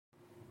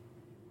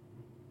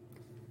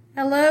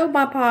Hello,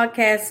 my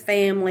podcast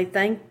family.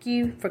 Thank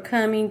you for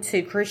coming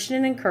to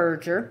Christian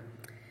Encourager.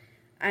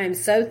 I am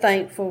so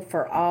thankful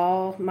for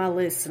all my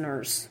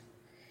listeners.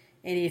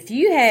 And if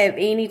you have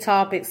any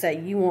topics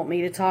that you want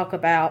me to talk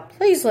about,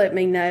 please let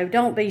me know.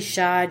 Don't be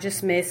shy.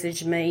 Just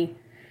message me.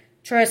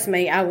 Trust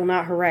me, I will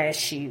not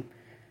harass you.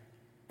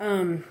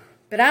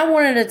 But I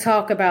wanted to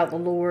talk about the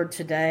Lord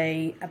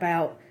today,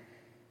 about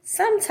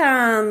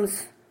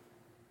sometimes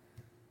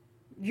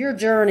your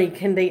journey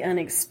can be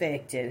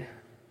unexpected.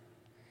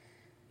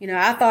 You know,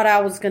 I thought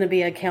I was going to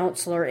be a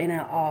counselor in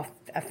a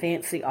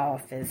fancy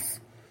office,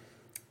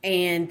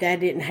 and that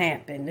didn't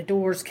happen. The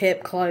doors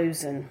kept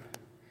closing.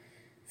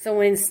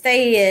 So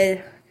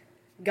instead,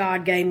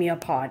 God gave me a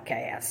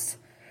podcast,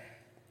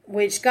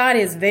 which God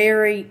is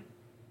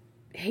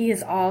He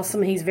is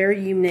awesome. He's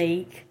very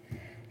unique.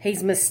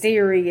 He's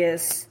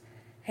mysterious.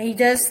 He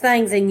does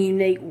things in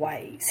unique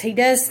ways. He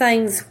does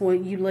things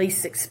when you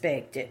least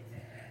expect it.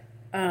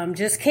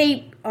 Just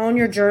keep on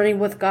your journey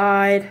with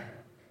God.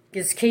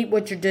 Just keep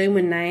what you're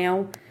doing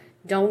now.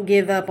 Don't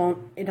give up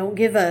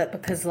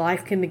because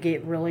life can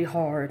get really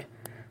hard.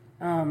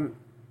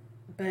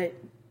 But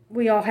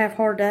we all have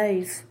hard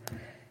days.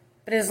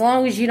 But as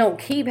long as you don't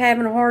keep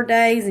having hard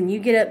days and you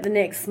get up the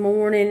next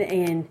morning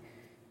and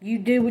you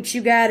do what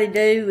you got to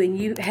do and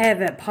you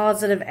have a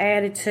positive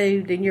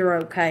attitude, then you're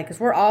okay. Because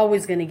we're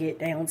always going to get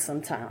down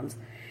sometimes.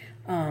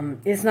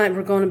 It's not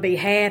we're going to be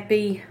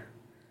happy.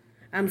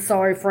 I'm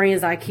sorry,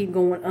 friends. I keep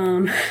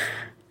going,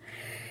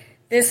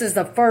 This is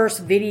the first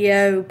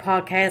video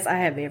podcast I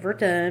have ever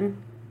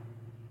done.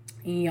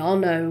 And y'all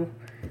know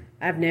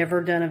I've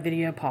never done a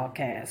video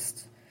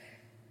podcast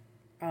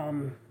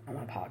on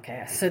my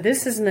podcast. So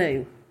this is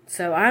new.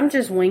 So I'm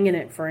just winging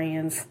it,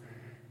 friends.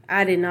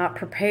 I did not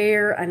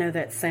prepare. I know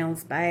that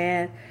sounds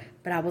bad.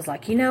 But I was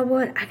like, you know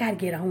what? I got to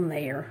get on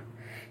there.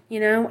 You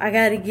know, I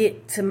got to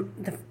get to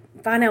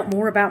find out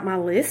more about my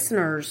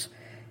listeners.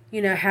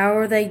 You know, how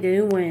are they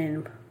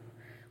doing?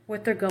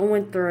 What they're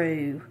going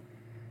through.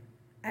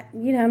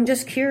 I'm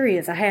just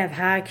curious. I have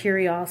high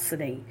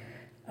curiosity.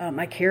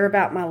 I care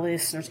about my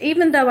listeners.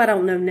 Even though I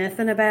don't know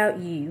nothing about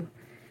you,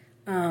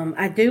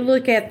 I do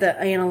look at the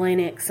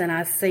analytics and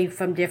I see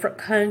from different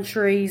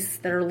countries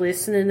that are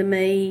listening to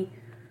me,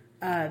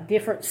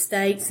 different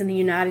states in the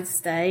United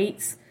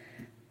States.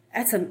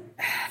 That's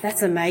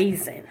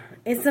amazing.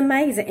 It's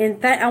amazing. In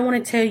fact, I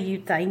want to tell you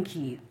thank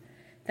you.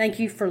 Thank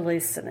you for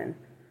listening.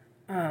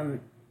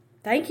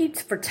 Thank you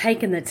for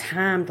taking the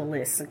time to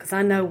listen, because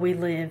I know we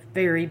live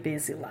very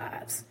busy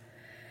lives.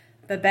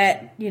 But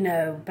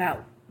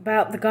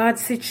about the God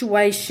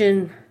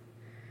situation,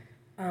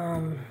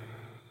 back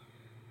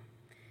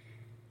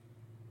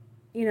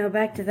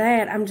to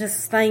that, I'm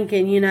just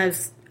thinking,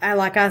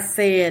 like I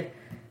said,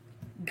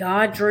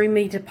 God drew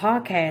me to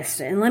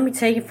podcasting. And let me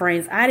tell you,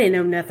 friends, I didn't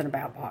know nothing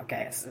about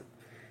podcasting.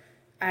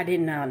 I did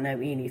not know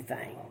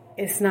anything.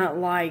 It's not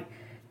like,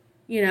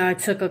 I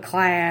took a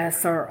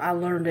class or I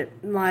learned it,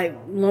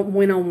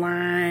 went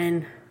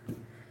online,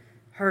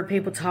 heard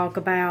people talk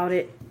about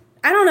it.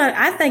 I don't know.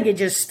 I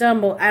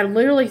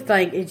literally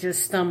think it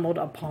just stumbled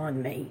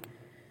upon me.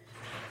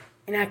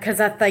 Because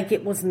I think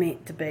it was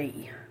meant to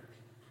be.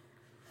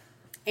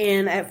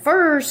 And at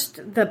first,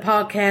 the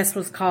podcast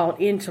was called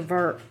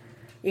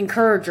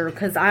Encourager,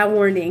 because I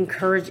wanted to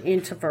encourage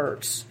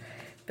introverts.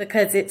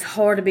 Because it's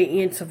hard to be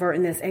introvert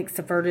in this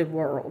extroverted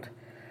world.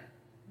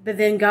 But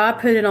then God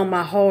put it on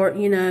my heart,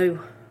 you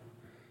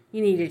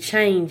need to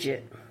change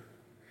it.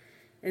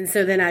 And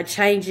so then I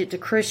changed it to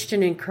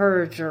Christian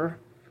Encourager.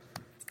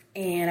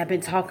 And I've been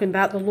talking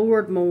about the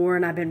Lord more,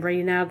 and I've been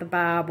reading out of the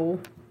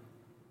Bible.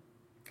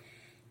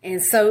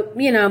 And so,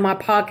 my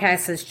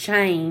podcast has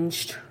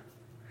changed.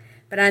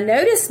 But I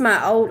noticed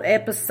my old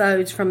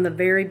episodes from the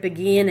very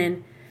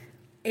beginning,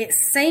 it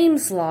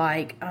seems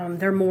like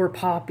they're more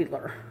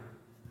popular.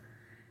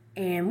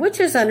 And which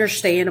is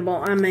understandable.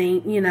 I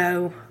mean,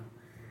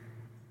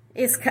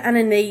 it's kind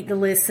of neat to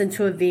listen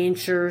to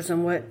adventures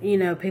and what,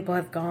 people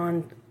have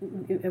gone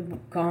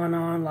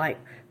on, like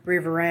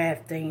river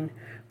rafting,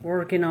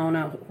 working on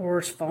a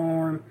horse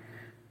farm.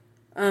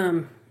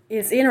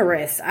 It's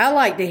interesting. I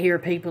like to hear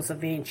people's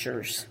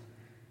adventures.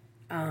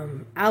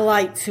 I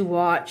like to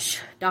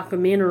watch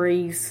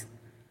documentaries,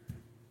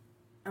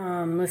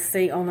 on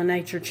the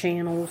nature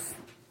channels.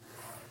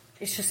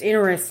 It's just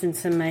interesting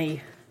to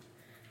me.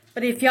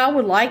 But if y'all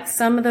would like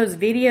some of those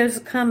videos to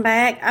come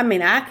back,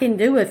 I can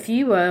do a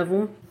few of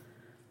them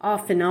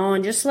off and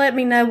on. Just let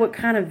me know what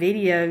kind of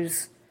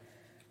videos.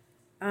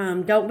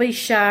 Don't be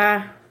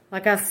shy.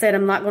 Like I said,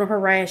 I'm not going to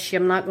harass you.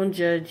 I'm not going to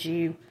judge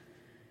you.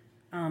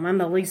 I'm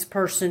the least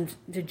person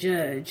to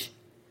judge.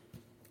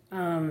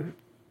 But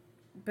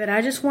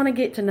I just want to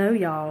get to know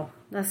y'all.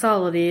 That's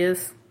all it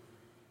is.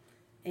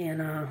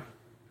 And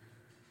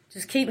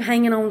just keep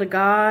hanging on to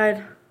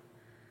God.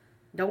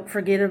 Don't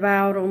forget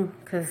about them,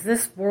 because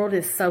this world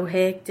is so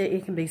hectic.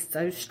 It can be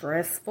so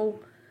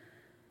stressful.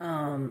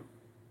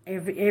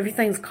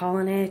 Everything's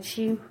calling at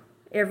you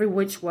every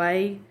which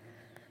way.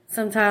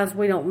 Sometimes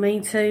we don't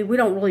mean to. We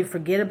don't really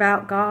forget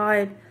about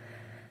God.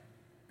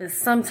 But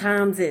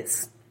sometimes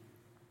it's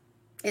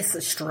it's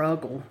a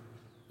struggle,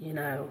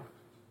 because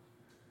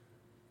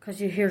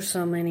you hear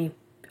so many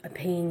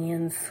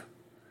opinions,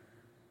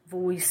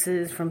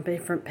 voices from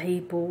different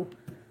people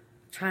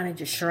trying to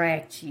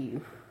distract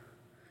you.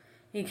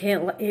 You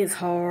can't, it's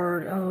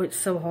hard. Oh, it's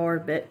so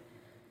hard, but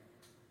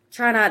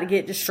try not to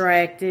get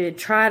distracted.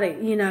 Try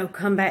to,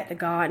 come back to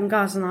God. And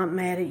God's not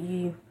mad at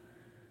you.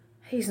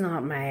 He's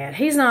not mad.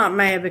 He's not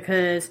mad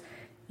because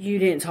you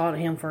didn't talk to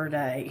Him for a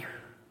day.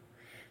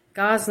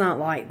 God's not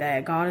like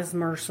that. God is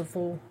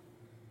merciful.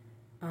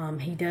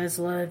 He does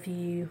love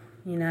you.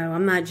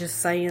 I'm not just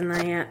saying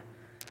that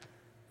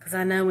because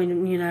I know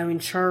in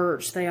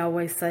church they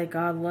always say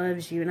God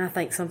loves you. And I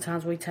think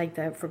sometimes we take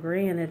that for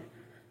granted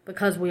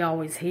because we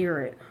always hear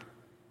it.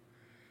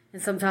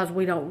 And sometimes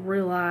we don't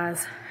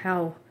realize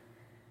how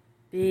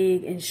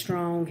big and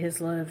strong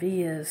His love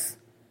is.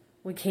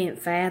 We can't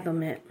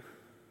fathom it.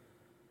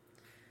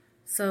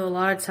 So a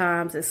lot of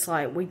times it's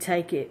like we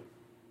take it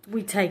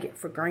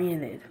for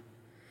granted.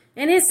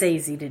 And it's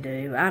easy to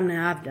do. I mean,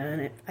 I've done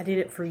it. I did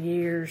it for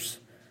years.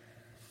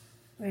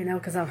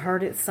 Because I've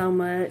heard it so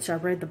much. I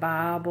read the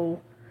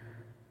Bible.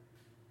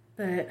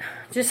 But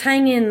just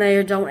hang in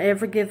there. Don't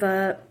ever give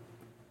up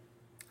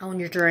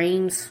on your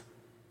dreams.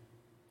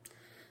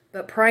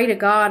 But pray to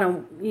God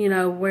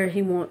on, where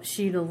He wants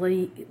you to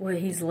lead, where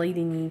He's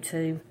leading you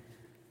to.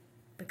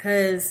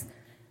 Because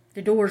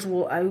the doors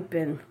will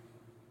open.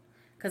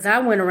 Because I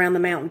went around the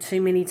mountain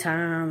too many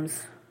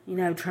times,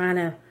 trying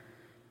to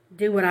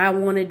do what I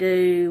want to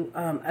do,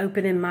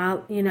 open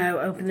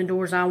the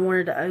doors I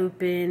wanted to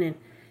open, and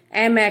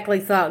automatically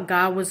thought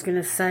God was going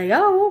to say,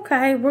 oh,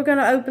 okay, we're going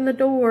to open the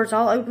doors.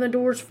 I'll open the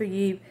doors for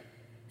you.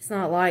 It's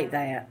not like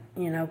that.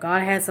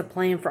 God has a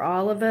plan for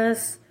all of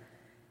us,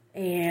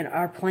 and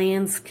our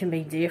plans can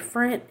be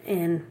different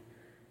and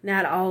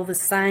not all the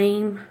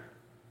same,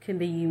 can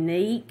be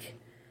unique.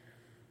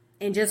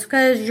 And just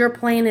because your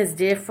plan is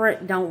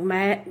different don't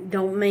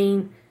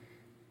mean,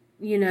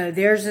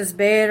 theirs is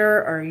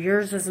better or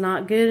yours is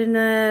not good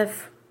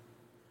enough.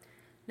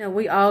 No,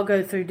 we all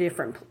go through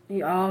different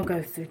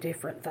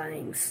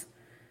things.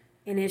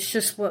 And it's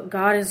just what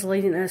God is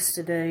leading us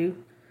to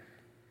do.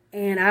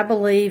 And I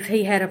believe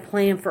He had a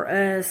plan for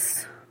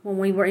us when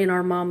we were in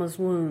our mama's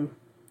womb.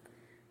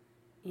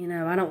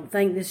 I don't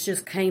think this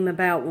just came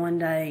about one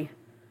day.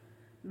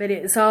 But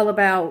it's all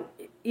about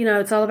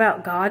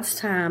God's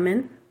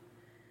timing.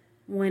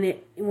 When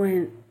it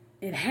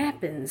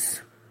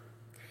happens,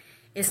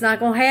 it's not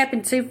going to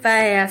happen too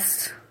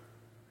fast,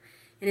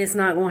 and it's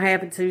not going to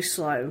happen too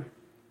slow.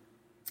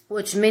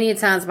 Which many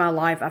times in my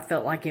life I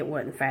felt like it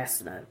wasn't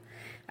fast enough.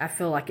 I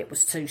feel like it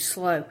was too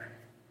slow.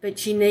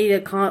 But you need to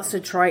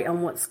concentrate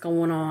on what's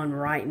going on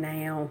right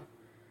now,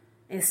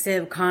 instead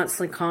of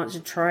constantly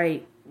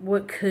concentrate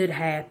what could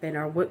happen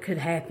or what could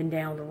happen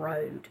down the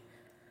road.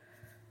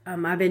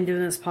 I've been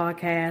doing this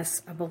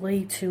podcast, I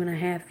believe,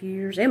 2.5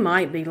 years. It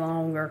might be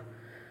longer.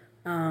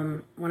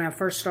 When I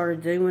first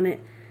started doing it,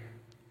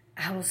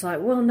 I was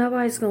like, well,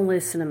 nobody's going to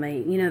listen to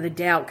me. The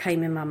doubt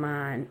came in my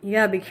mind. You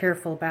got to be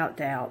careful about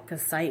doubt,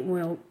 because Satan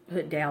will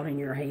put doubt in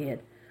your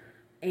head.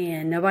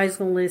 And nobody's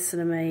going to listen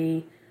to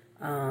me.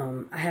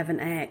 I have an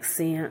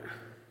accent.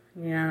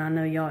 I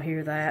know y'all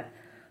hear that.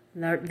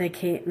 They're not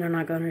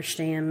going to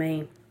understand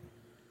me.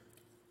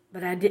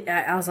 But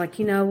I was like,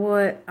 you know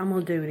what? I'm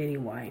going to do it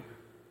anyway.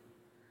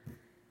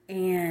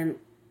 And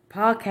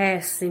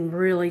podcasting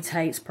really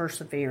takes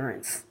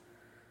perseverance.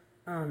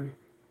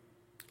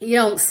 You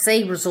don't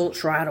see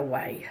results right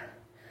away.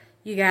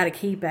 You got to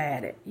keep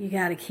at it. You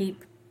got to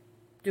keep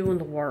doing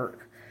the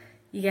work.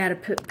 You got to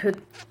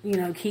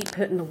keep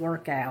putting the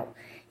work out.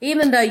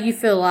 Even though you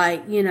feel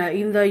like,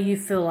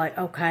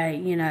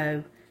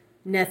 okay,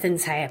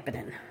 nothing's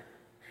happening.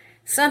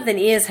 Something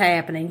is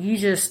happening. You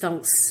just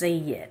don't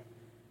see it.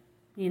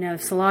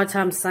 So a lot of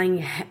times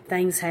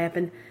things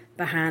happen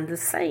behind the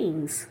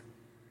scenes.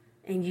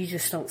 And you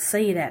just don't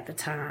see it at the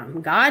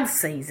time. God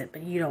sees it,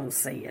 but you don't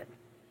see it.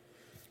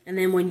 And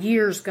then when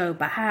years go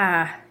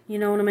by,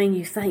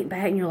 you think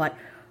back and you're like,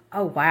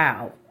 oh,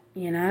 wow,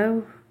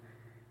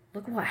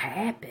 look what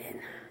happened.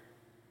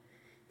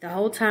 The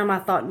whole time I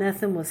thought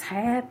nothing was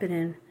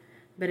happening,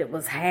 but it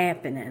was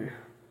happening.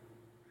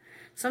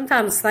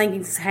 Sometimes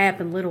things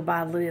happen little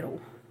by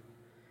little,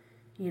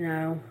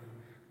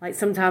 Like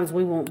sometimes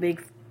we want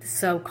big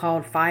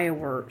so-called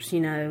fireworks,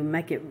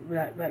 make it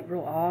like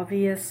real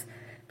obvious.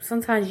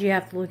 Sometimes you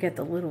have to look at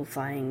the little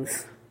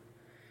things.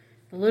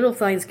 The little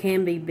things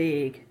can be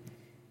big,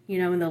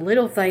 and the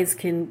little things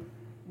can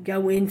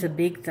go into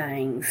big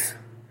things,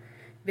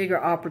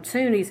 bigger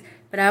opportunities.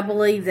 But I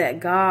believe that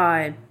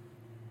God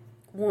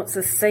wants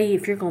to see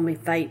if you're going to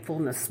be faithful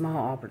in the small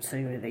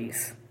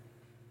opportunities.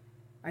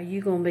 Are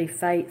you going to be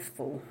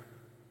faithful?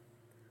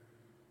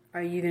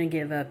 Are you going to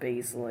give up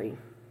easily?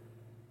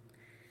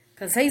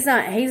 Because He's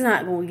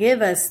not going to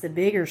give us the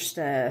bigger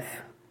stuff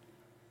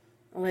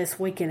unless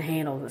we can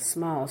handle the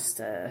small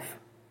stuff.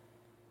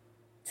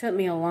 Took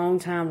me a long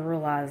time to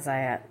realize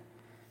that,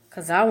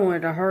 because I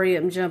wanted to hurry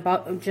up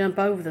and jump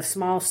over the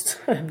small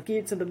stuff,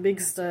 get to the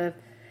big stuff,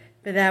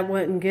 But that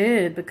wasn't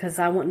good because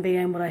I wouldn't be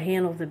able to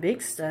handle the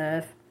big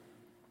stuff.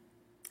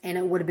 And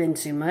it would have been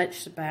too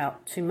much.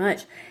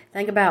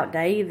 Think about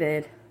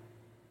David.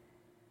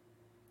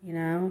 You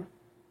know,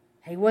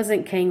 he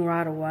wasn't king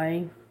right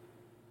away.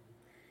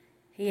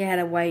 He had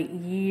to wait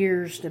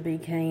years to be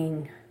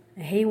king.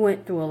 And he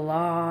went through a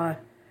lot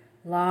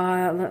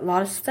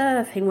of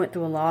stuff. He went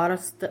through a lot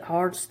of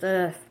hard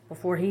stuff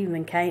before he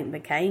even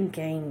became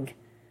king.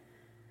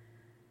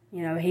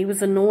 You know, he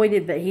was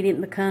anointed, but he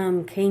didn't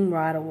become king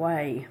right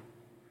away.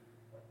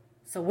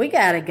 So we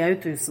got to go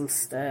through some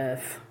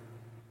stuff.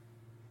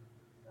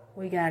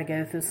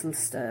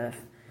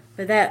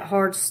 But that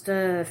hard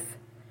stuff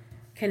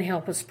can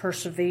help us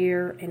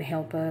persevere and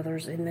help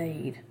others in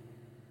need.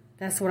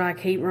 That's what I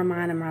keep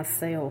reminding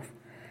myself.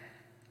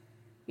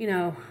 You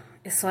know,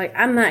 it's like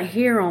I'm not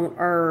here on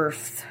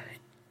earth,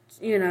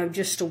 you know,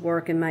 just to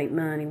work and make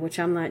money, which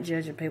I'm not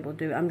judging people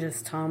do. I'm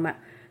just talking about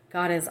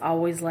God has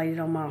always laid it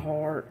on my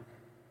heart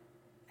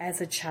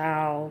as a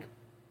child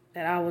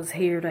that I was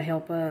here to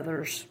help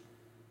others.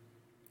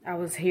 I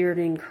was here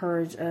to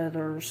encourage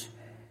others.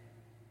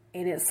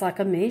 And it's like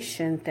a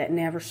mission that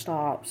never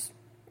stops.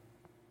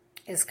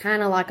 It's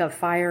kind of like a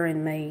fire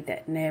in me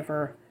that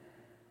never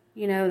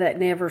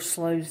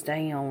slows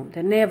down,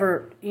 that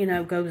never,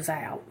 goes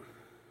out.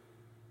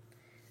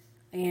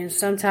 And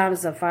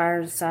sometimes the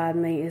fire inside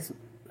me is,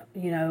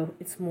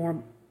 it's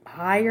more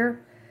higher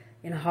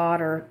and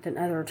hotter than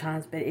other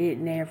times, but it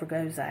never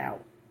goes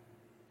out.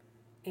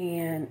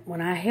 And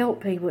when I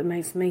help people, it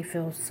makes me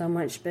feel so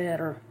much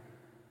better.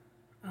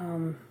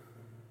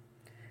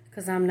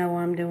 Because I know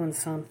I'm doing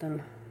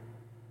something.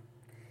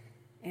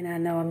 And I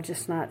know I'm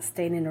just not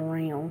standing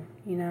around,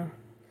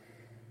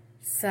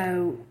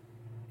 So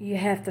you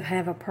have to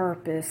have a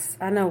purpose.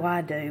 I know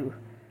I do.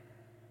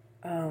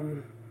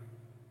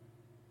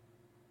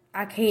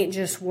 I can't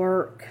just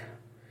work,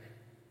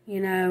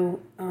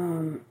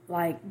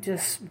 like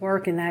just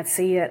work and that's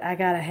it. I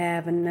got to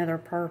have another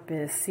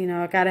purpose.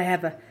 I got to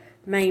have a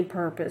main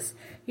purpose.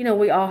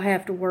 We all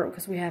have to work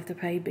because we have to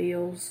pay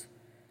bills,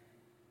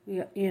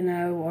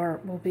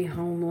 or we'll be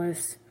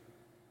homeless.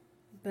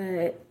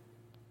 But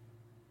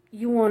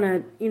you want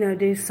to,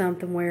 do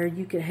something where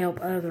you can help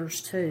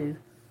others too,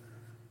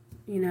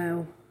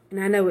 And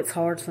I know it's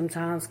hard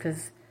sometimes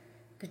because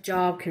the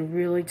job can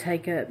really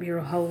take up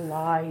your whole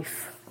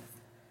life.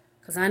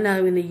 Because I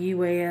know in the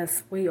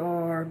U.S. we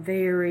are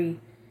very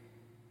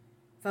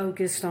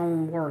focused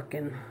on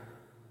working.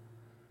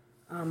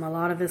 A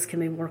lot of us can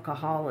be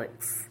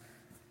workaholics,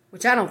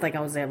 which I don't think I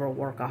was ever a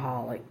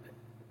workaholic.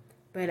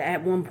 But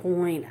at one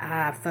point,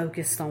 I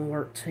focused on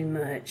work too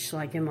much,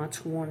 like in my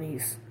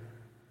 20s.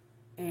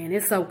 And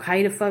it's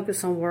okay to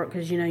focus on work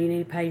because, you need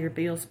to pay your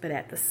bills. But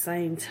at the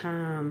same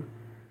time,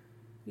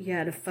 you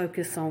got to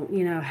focus on,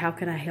 how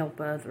can I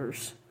help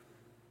others?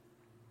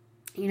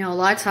 A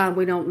lot of times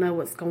we don't know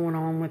what's going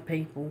on with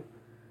people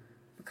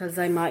because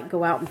they might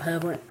go out in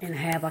public and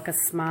have like a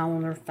smile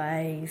on their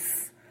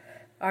face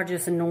or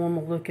just a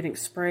normal looking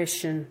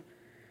expression.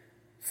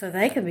 So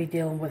they could be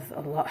dealing with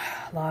a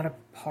lot of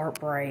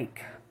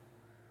heartbreak.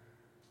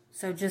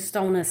 So just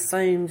don't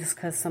assume just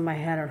because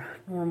somebody had a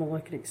normal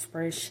looking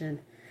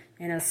expression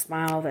and a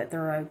smile that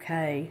they're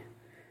okay.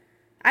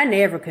 I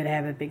never could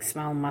have a big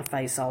smile on my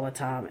face all the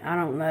time. I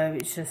don't know.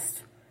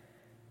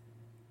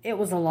 It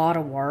was a lot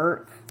of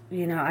work.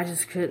 I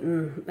just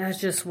couldn't. That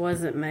just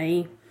wasn't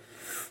me.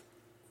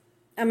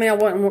 I mean, I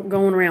wasn't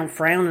going around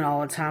frowning all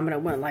the time, but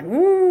it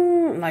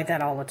wasn't like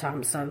that all the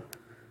time. So,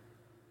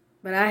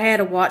 but I had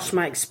to watch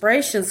my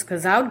expressions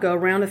because I would go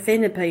around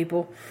offending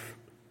people.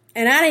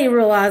 And I didn't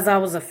realize I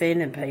was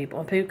offending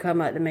people. People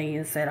come up to me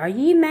and said, "Are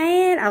you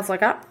mad?" I was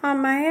like, "I'm not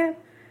mad."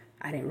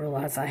 I didn't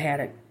realize I had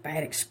a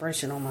bad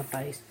expression on my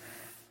face.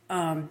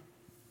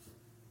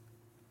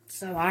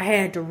 So I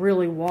had to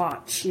really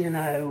watch,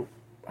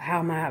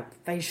 how my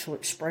facial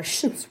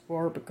expressions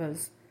were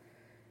because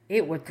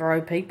it would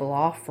throw people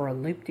off for a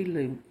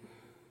loop-de-loop.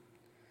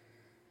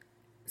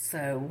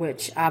 So,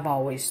 which I've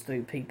always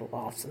threw people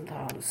off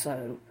sometimes.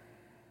 So,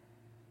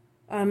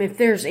 if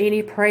there's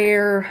any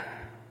prayer,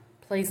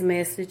 please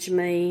message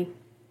me.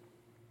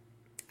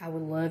 I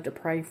would love to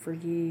pray for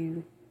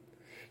you.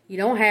 You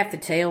don't have to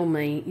tell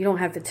me. You don't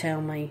have to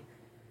tell me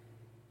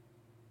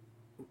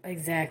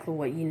exactly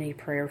what you need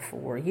prayer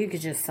for. You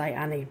could just say,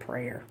 I need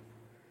prayer.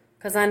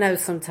 Because I know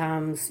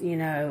sometimes,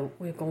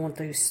 we're going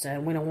through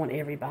stuff. We don't want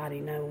everybody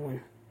knowing.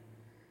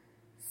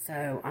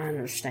 So I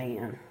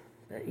understand.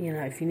 But,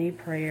 if you need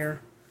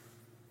prayer,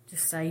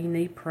 just say you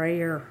need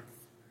prayer.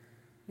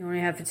 You don't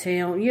have to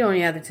tell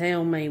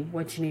me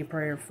what you need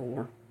prayer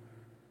for.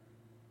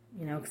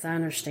 Because I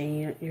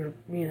understand you're,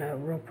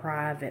 real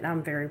private.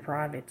 I'm very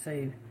private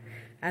too.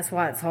 That's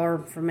why it's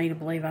hard for me to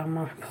believe I'm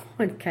on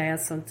a podcast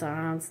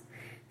sometimes.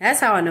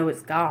 That's how I know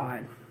it's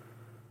God.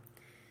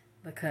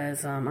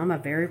 Because I'm a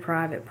very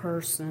private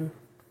person.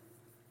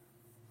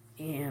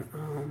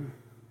 And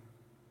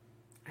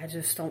I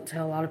just don't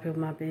tell a lot of people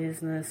my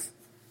business.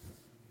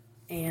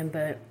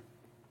 But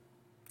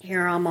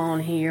here I'm on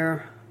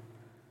here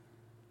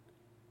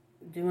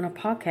doing a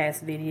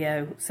podcast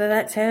video. So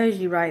that tells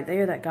you right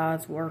there that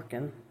God's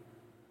working.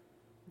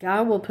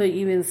 God will put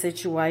you in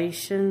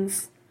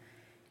situations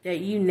that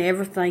you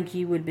never think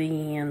you would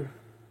be in,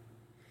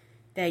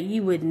 that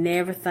you would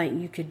never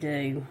think you could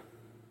do.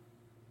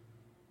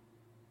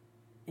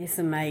 It's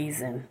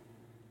amazing.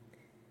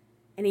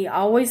 And He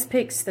always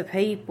picks the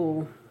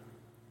people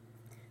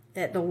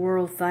that the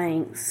world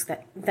thinks,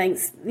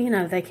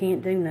 they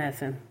can't do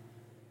nothing.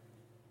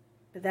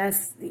 But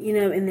that's,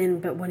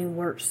 but when He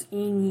works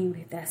in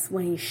you, that's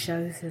when He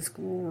shows His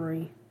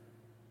glory.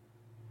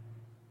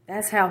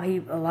 That's how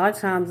He, a lot of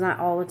times, not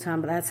all the time,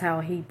 but that's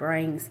how He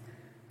brings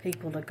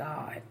people to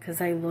God. Because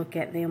they look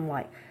at them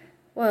like,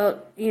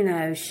 well,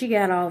 she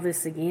got all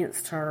this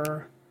against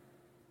her.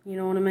 You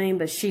know what I mean?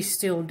 But she's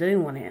still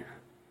doing it.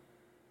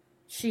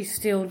 She's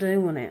still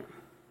doing it.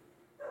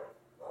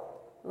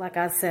 Like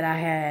I said, I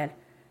had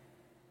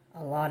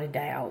a lot of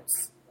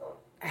doubts.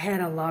 I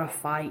had a lot of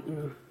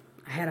fighting.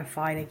 I had a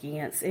fight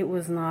against. It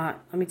was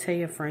not, let me tell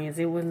you, friends,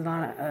 it was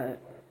not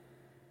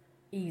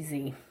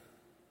easy.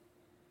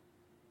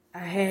 I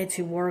had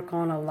to work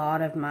on a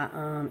lot of my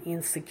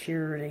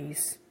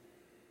insecurities.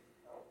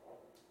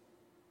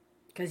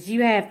 Because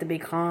you have to be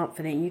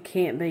confident. You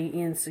can't be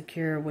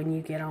insecure when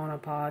you get on a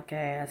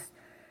podcast.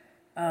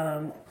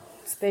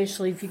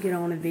 Especially if you get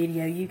on a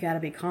video, you got to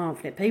be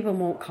confident. People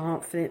want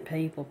confident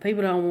people.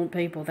 People don't want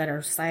people that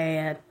are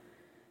sad,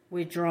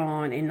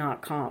 withdrawn, and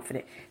not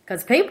confident.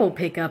 Because people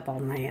pick up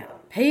on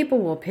that. People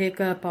will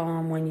pick up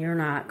on when you're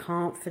not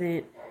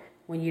confident,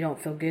 when you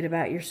don't feel good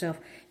about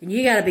yourself. And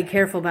you got to be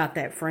careful about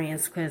that,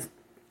 friends, because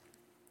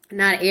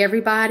not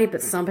everybody,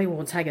 but some people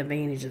will take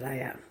advantage of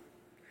that.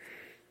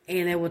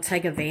 And they will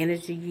take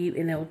advantage of you,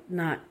 and they'll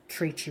not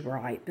treat you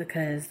right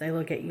because they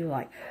look at you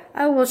like,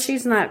 oh, well,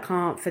 she's not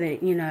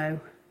confident,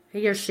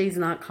 he or she's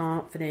not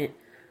confident.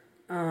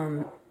 She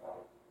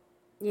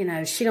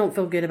don't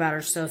feel good about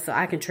herself, so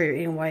I can treat her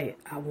any way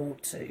I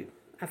want to.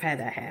 I've had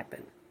that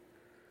happen.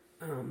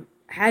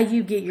 How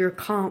you get your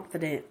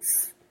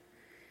confidence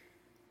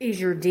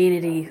is your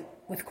identity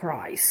with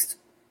Christ.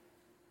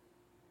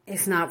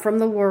 It's not from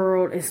the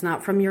world. It's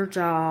not from your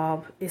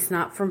job. It's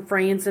not from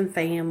friends and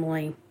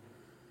family.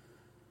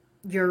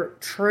 Your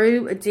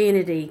true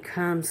identity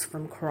comes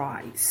from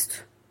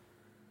Christ.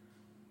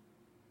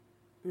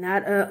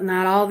 Not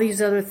all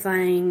these other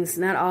things,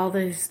 not all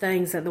those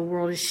things that the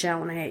world is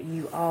shouting at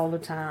you all the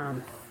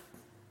time.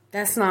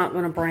 That's not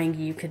going to bring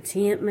you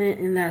contentment,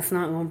 and that's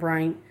not going to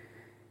bring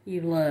you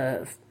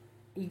love.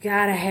 You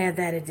got to have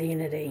that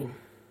identity.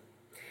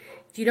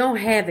 If you don't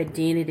have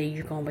identity,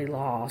 you're going to be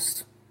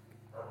lost.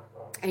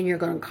 And you're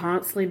going to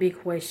constantly be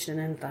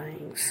questioning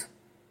things.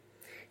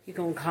 You're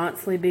going to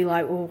constantly be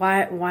like, well,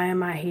 why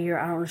am I here?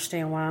 I don't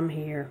understand why I'm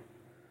here.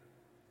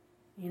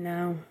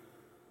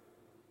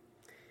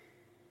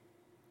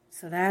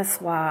 So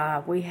that's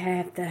why we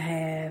have to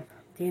have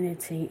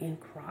identity in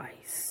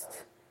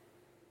Christ.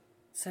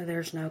 So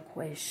there's no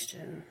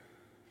question.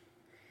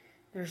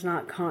 There's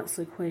not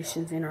constantly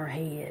questions in our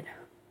head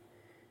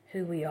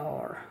who we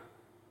are.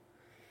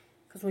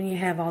 Because when you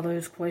have all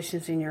those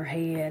questions in your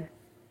head,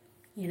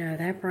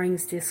 that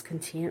brings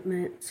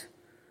discontentment.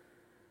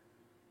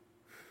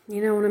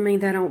 You know what I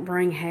mean? That don't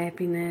bring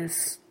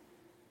happiness.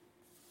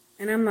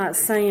 And I'm not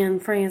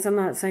saying, friends,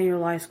 your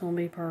life's going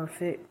to be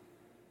perfect.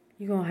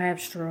 You're going to have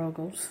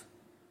struggles.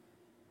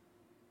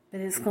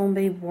 But it's going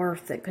to be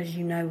worth it because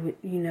you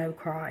know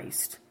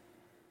Christ.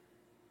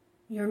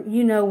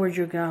 You know where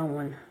you're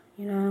going.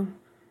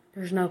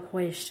 There's no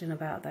question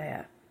about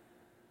that.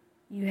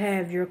 You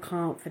have your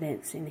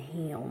confidence in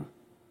Him.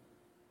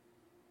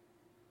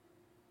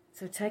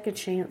 So take a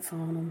chance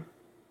on Him.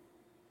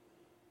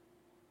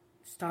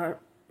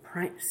 Start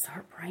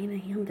praying to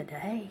Him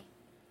today.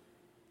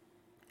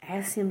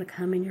 Ask Him to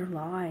come in your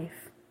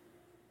life.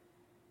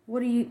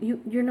 What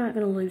you're not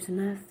going to lose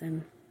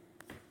nothing.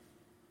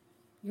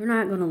 You're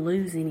not going to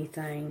lose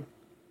anything.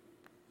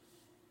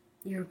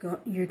 You're going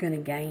to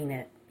gain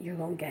it. You're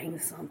going to gain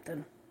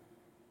something.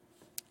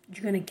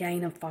 You're going to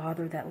gain a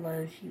Father that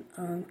loves you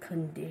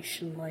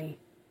unconditionally.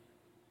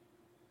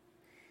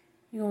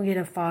 You're going to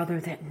get a Father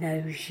that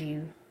knows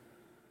you.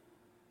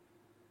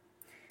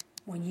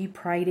 When you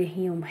pray to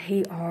Him,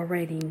 He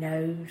already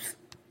knows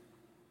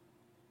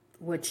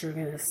what you're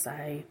going to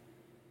say.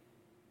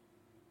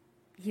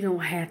 You don't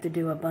have to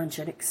do a bunch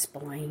of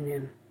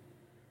explaining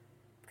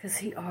because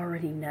He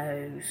already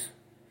knows.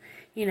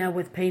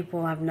 With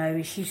people I've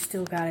noticed, you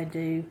still got to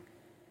do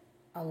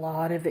a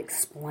lot of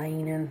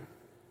explaining.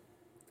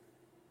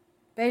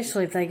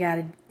 Especially if they got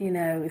to,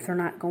 if they're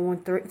not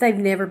going through, if they've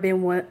never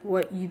been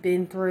what you've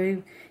been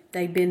through,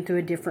 they've been through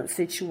a different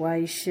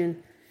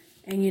situation.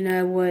 And you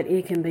know what?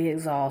 It can be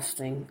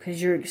exhausting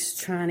because you're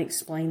trying to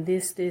explain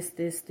this.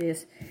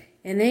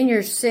 And then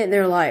you're sitting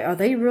there like, do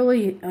they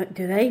really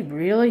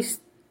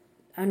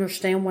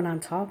understand what I'm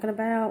talking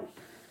about?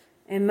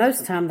 And most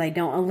of the time they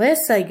don't,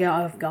 unless they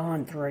have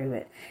gone through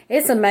it.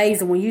 It's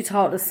amazing when you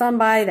talk to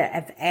somebody that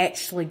have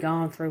actually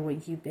gone through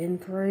what you've been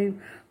through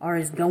or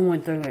is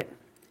going through it.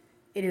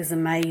 It is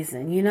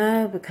amazing,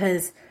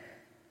 because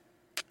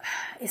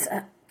it's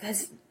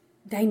because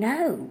they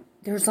know.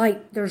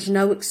 There's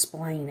no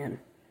explaining,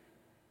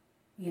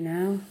 you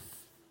know?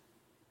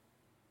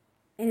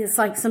 And it's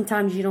like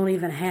sometimes you don't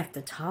even have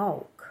to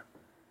talk.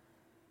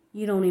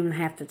 You don't even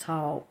have to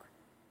talk.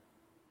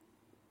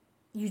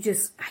 I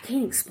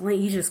can't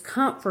explain. You just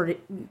comfort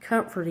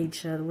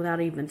each other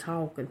without even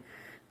talking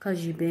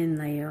because you've been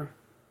there.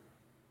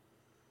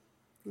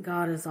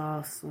 God is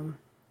awesome.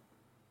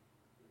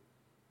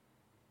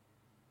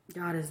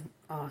 God is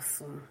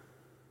awesome.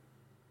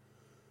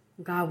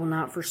 God will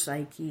not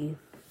forsake you.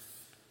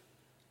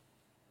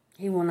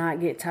 He will not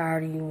get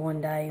tired of you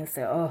one day and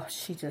say, oh,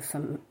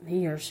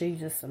 he or she's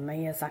just a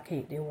mess. I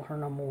can't deal with her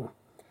no more.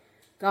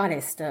 God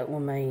has stuck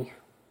with me.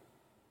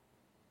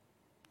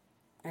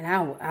 And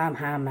I'm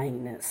high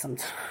maintenance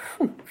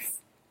sometimes.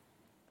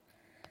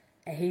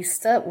 And He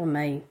stuck with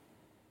me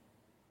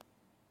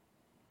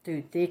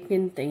through thick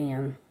and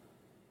thin.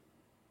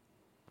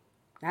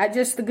 Not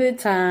just the good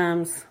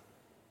times.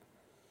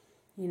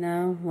 You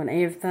know, when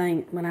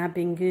I've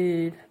been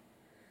good,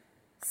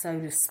 so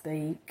to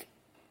speak.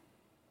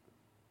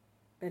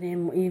 But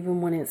even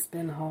when it's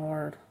been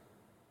hard,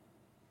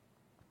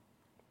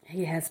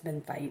 He has been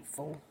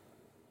faithful.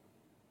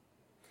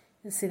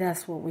 And see,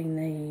 that's what we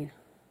need.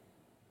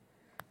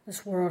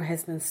 This world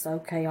has been so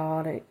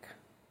chaotic.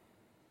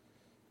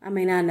 I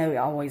mean, I know it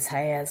always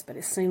has, but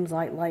it seems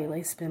like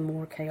lately it's been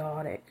more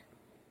chaotic.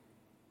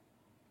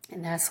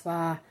 And that's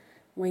why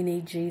we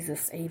need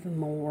Jesus even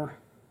more.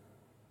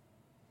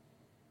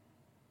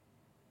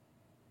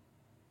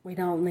 We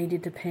don't need to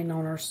depend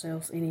on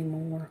ourselves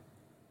anymore.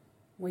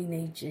 We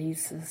need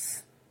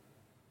Jesus.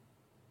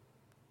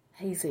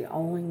 He's the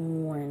only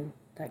one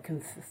that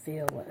can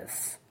fulfill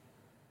us.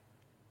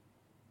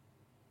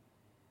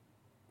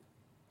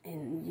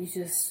 And you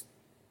just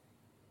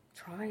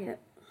try it.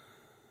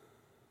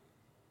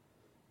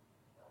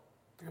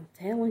 I'm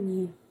telling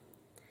you,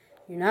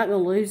 you're not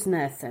going to lose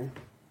nothing.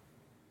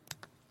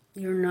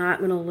 You're not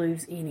going to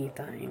lose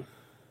anything.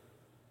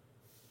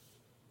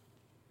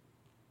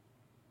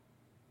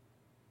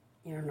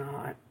 You're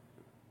not.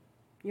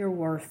 You're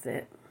worth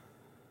it.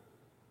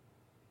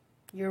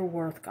 You're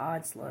worth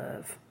God's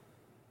love.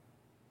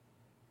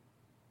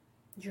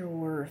 You're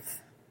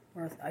worth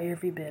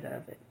every bit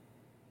of it.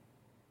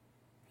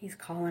 He's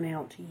calling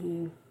out to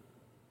you.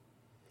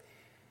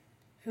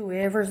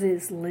 Whoever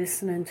is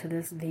listening to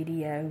this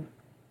video,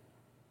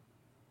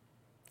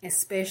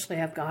 especially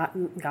have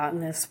gotten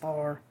this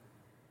far,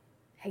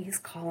 He's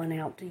calling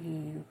out to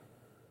you.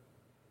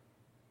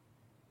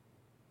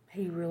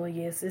 He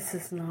really is. This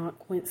is not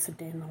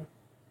coincidental.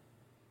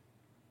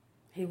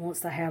 He wants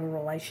to have a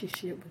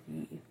relationship with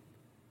you.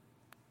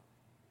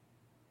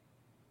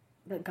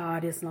 But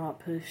God is not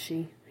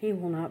pushy. He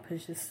will not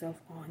push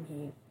Himself on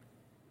you.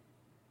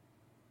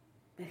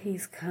 But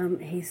He's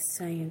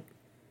saying,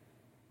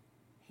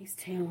 He's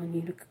telling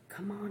you to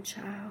come on,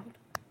 child.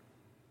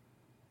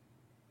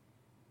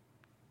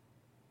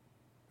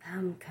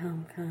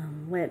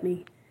 Come. Let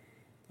me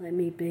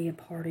be a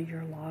part of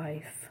your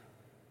life.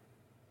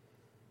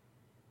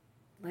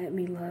 Let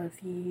me love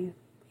you.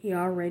 He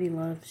already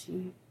loves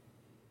you.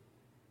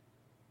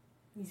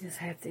 You just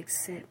have to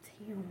accept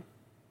Him.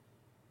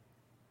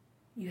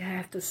 You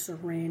have to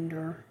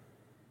surrender.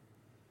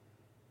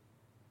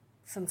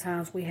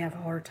 Sometimes we have a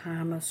hard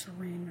time of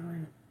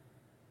surrendering.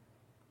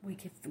 We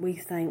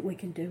think we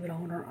can do it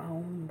on our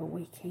own, but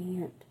we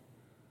can't.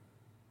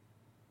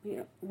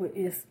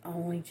 It's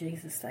only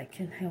Jesus that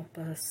can help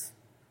us.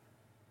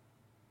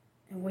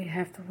 And we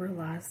have to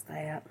realize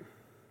that.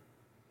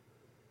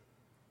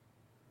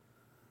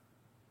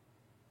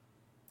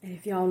 And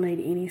if y'all need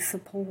any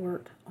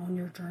support on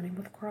your journey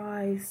with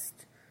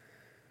Christ,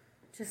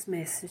 just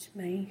message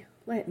me.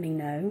 Let me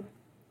know.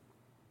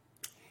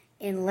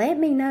 And let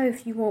me know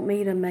if you want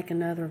me to make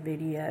another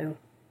video.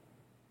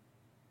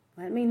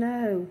 Let me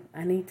know.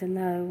 I need to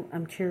know.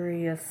 I'm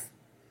curious.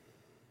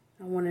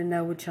 I want to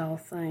know what y'all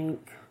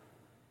think.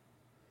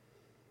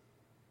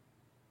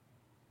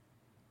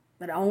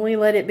 But only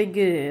let it be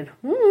good.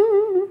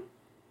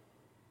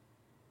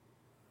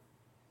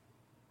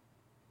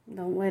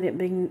 Don't let it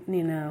be,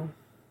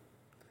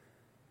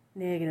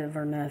 negative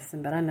or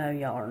nothing. But I know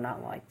y'all are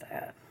not like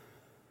that.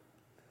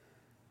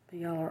 But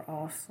y'all are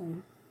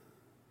awesome.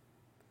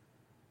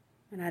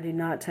 And I do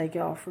not take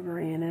y'all for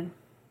granted.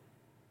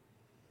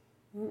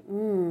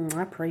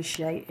 I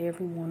appreciate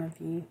every one of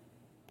you.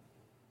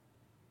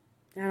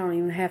 I don't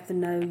even have to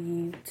know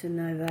you to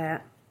know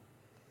that.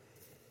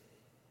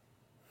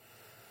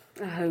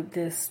 I hope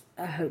this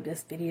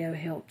video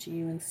helped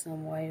you in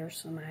some way or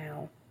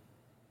somehow.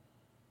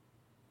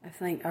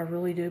 I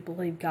really do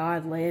believe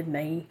God led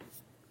me.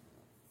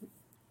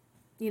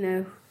 He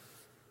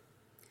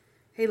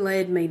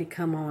led me to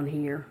come on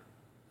here.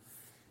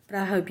 But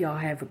I hope y'all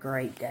have a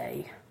great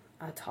day.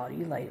 I'll talk to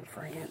you later,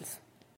 friends.